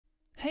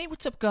Hey,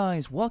 what's up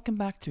guys? Welcome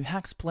back to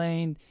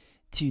Hacksplained.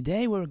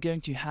 Today we're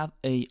going to have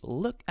a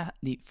look at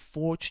the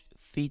forged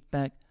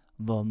feedback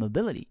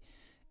vulnerability.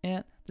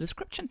 And the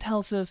description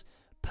tells us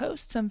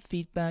post some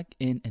feedback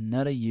in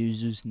another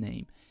user's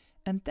name.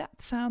 And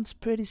that sounds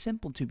pretty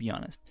simple, to be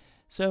honest.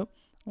 So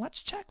let's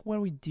check where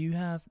we do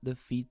have the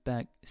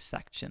feedback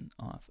section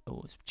of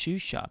OSAPI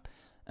Shop.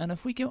 And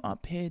if we go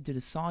up here to the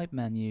side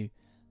menu,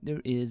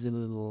 there is a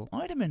little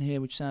item in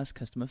here which says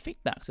customer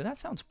feedback. So that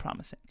sounds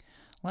promising.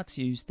 Let's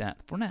use that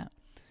for now.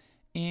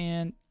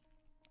 And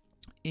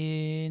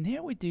in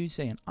here we do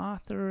say an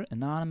author,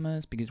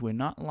 anonymous, because we're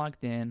not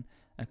logged in,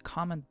 a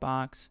comment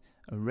box,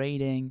 a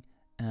rating,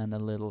 and a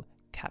little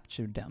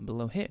capture down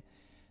below here.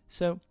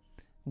 So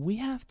we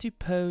have to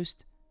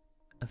post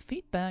a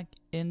feedback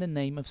in the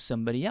name of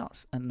somebody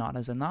else and not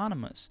as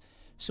anonymous.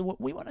 So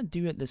what we want to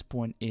do at this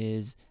point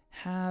is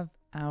have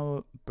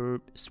our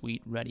burp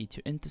suite ready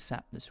to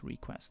intercept this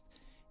request.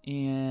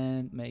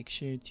 And make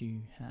sure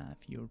to have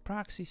your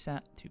proxy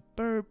set to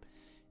burp,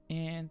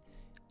 and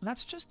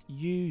let's just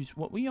use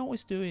what we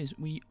always do is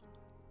we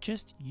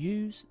just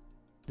use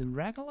the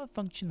regular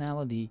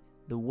functionality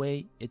the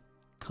way it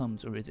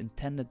comes or is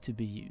intended to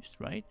be used,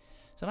 right?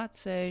 So let's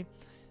say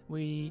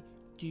we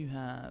do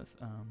have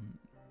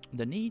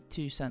the need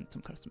to send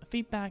some customer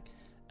feedback,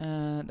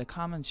 and the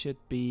comment should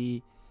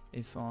be,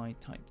 if I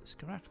type this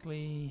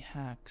correctly,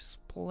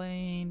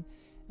 Hacksplained,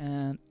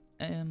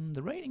 and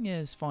the rating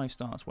is 5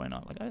 stars. Why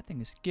not? Like, I think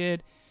it's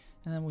good.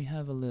 And then we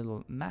have a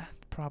little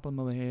math problem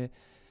over here.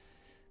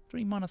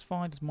 3 minus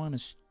 5 is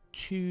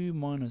 -2,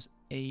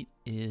 -8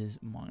 is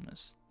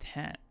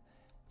 -10.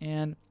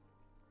 And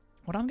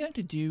what I'm going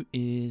to do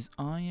is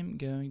I am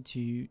going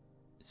to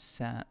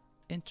set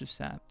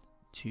intercept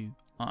to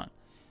on.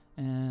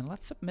 And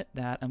let's submit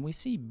that, and we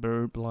see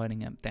burp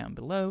lighting up down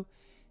below.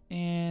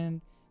 And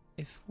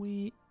if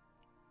we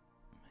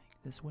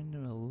make this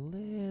window a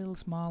little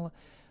smaller,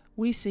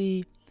 we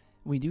see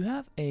we do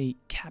have a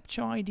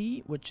capture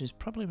ID, which is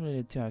probably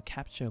related to our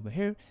capture over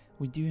here.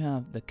 We do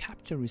have the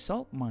capture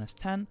result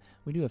 -10.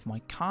 We do have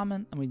my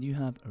comment, and we do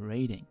have a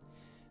rating.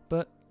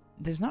 But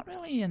there's not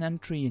really an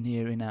entry in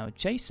here in our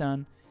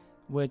JSON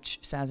which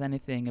says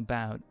anything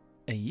about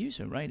a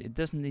user, right? It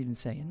doesn't even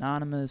say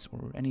anonymous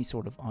or any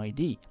sort of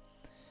ID.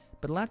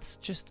 But let's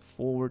just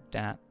forward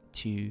that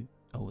to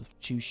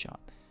OSAPI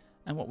Shop.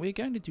 And what we're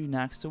going to do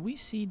next, so we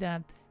see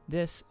that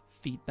this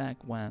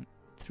feedback went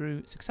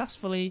through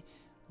successfully.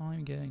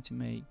 I'm going to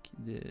make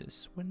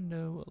this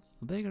window a little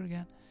bigger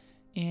again,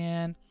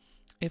 and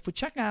if we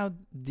check out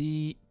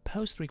the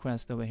post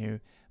request over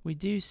here, we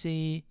do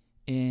see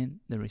in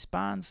the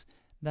response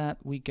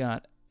that we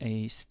got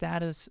a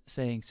status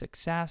saying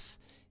success,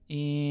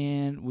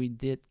 and we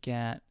did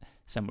get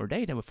some more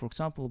data. But for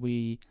example,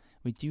 we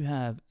do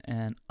have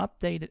an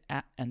updated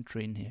at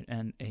entry in here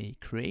and a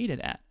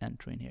created at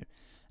entry in here,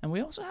 and we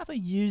also have a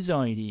user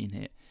ID in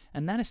here,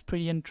 and that is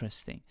pretty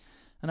interesting.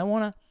 And I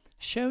want to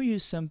show you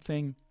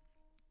something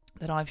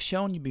that I've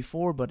shown you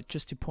before, but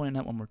just to point it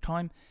out one more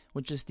time,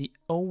 which is the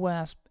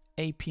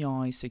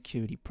OSAPI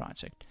Security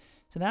project.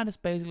 So that is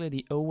basically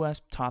the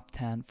OWASP top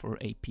 10 for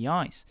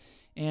APIs.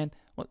 And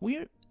what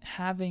we're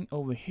having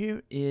over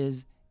here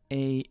is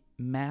a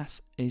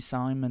mass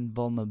assignment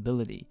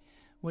vulnerability,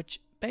 which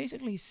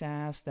basically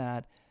says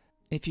that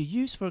if you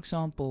use, for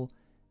example,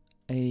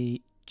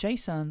 a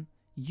JSON,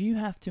 you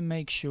have to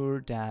make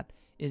sure that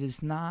it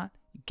is not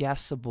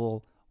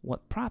guessable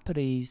what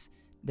properties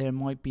there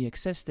might be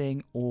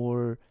existing,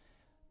 or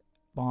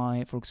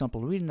by, for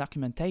example, reading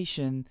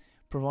documentation,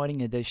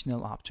 providing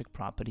additional object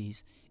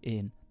properties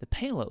in the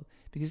payload,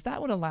 because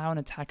that would allow an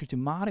attacker to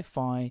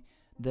modify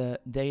the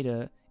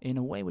data in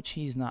a way which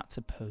he's not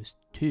supposed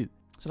to.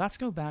 So let's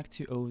go back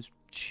to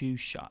OSAPI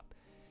Shop,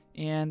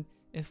 and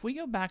if we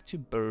go back to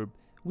burp,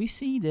 we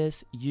see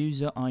this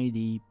user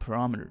ID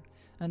parameter,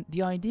 and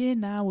the idea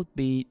now would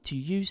be to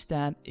use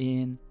that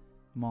in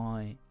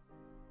my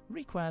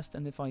request.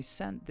 And if I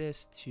send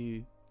this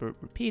to burp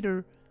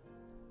repeater,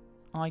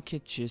 I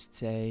could just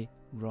say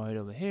right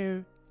over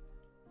here,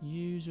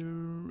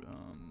 user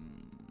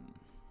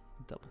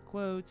double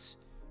quotes,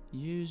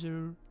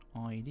 user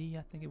ID,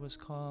 I think it was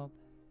called,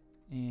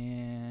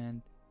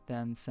 and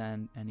then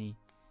send any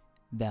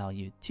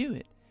value to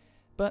it.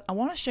 But I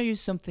want to show you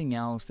something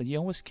else that you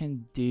always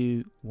can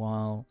do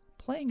while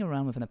playing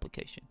around with an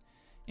application,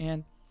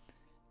 and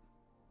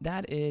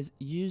that is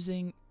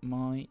using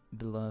my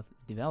beloved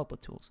developer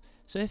tools.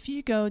 So if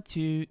you go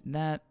to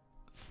that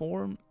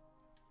form,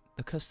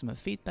 the customer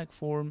feedback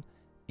form,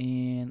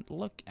 and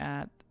look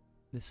at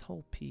this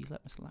whole piece,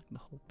 let me select the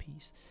whole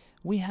piece.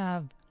 We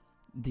have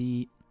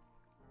the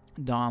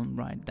DOM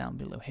right down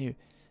below here,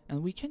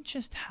 and we can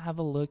just have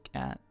a look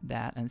at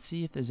that and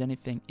see if there's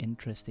anything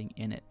interesting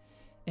in it.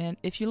 And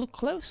if you look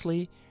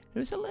closely,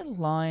 there's a little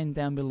line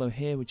down below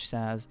here which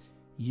says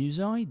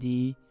user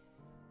ID,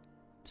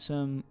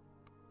 some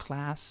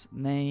class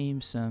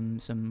name, some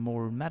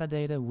more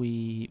metadata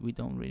we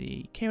don't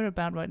really care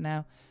about right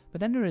now. But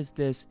then there is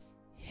this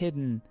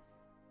hidden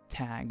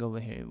tag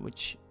over here,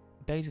 which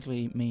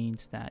basically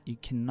means that you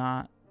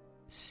cannot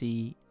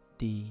see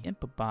the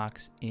input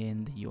box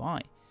in the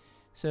UI.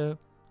 So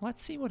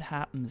let's see what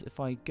happens if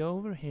I go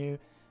over here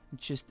and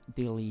just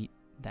delete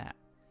that.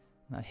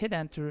 And I hit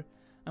enter,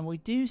 and we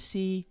do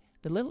see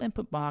the little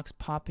input box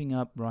popping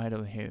up right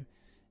over here.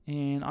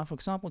 And I, for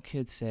example,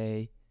 could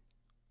say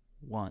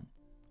 1,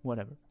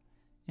 whatever.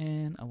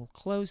 And I will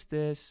close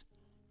this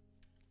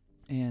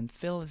and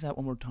fill this out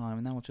one more time,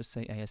 and then we'll just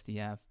say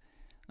ASDF.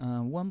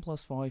 1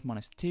 plus 5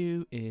 minus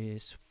 2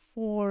 is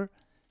 4,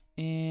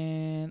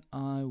 and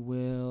I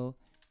will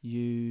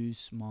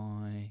use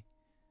my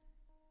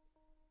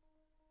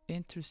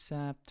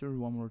interceptor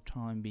one more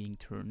time being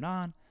turned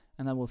on,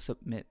 and I will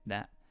submit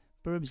that.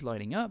 Burb is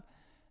lighting up,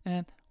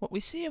 and what we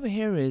see over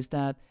here is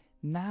that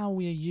now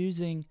we are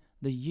using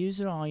the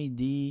user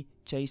ID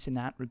JSON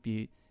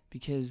attribute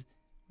because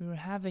we were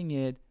having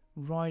it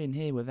right in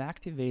here. We've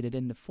activated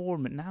in the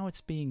form, and now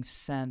it's being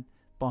sent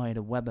by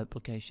the web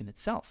application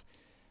itself.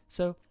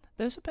 So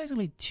those are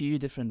basically 2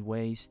 different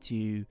ways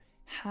to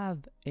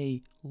have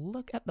a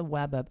look at the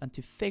web app and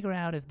to figure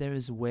out if there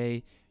is a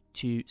way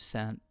to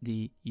send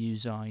the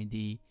user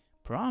ID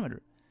parameter.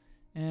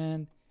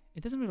 And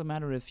it doesn't really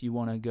matter if you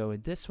want to go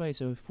it this way.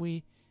 So if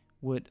we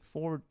would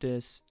forward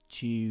this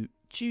to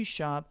choose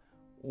shop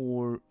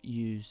or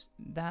use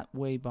that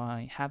way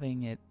by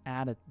having it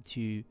added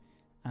to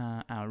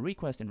our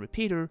request and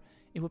repeater,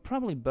 it would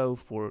probably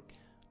both work.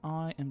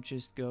 I am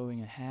just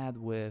going ahead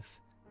with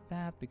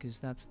that because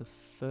that's the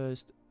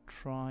first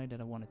try that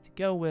I wanted to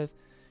go with.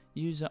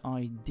 User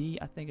ID,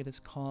 I think it is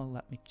called.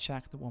 Let me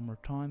check that one more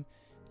time.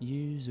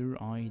 User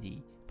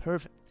ID,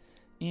 perfect.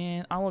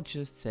 And I will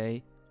just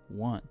say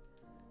 1.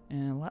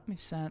 And let me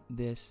send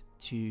this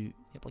to the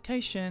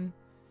application,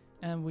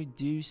 and we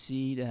do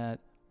see that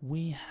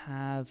we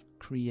have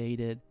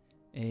created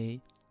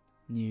a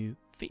new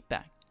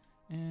feedback.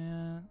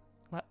 And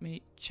let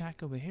me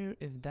check over here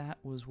if that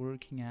was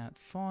working out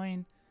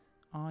fine.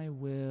 I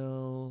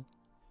will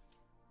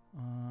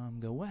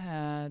go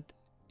ahead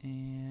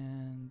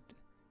and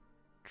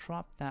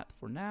drop that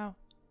for now,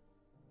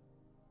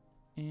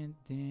 and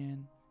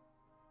then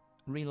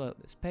reload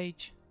this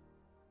page,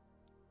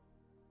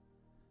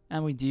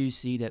 and we do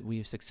see that we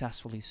have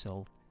successfully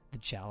solved the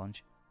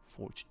challenge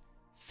forged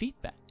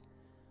feedback.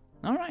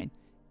 Alright,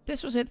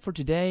 this was it for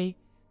today.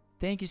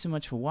 Thank you so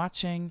much for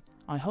watching.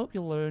 I hope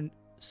you learned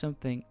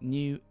something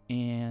new,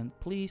 and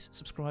please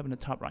subscribe in the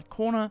top right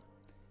corner.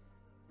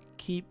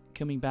 Keep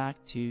coming back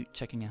to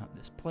checking out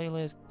this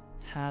playlist.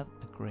 Have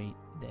a great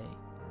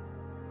day.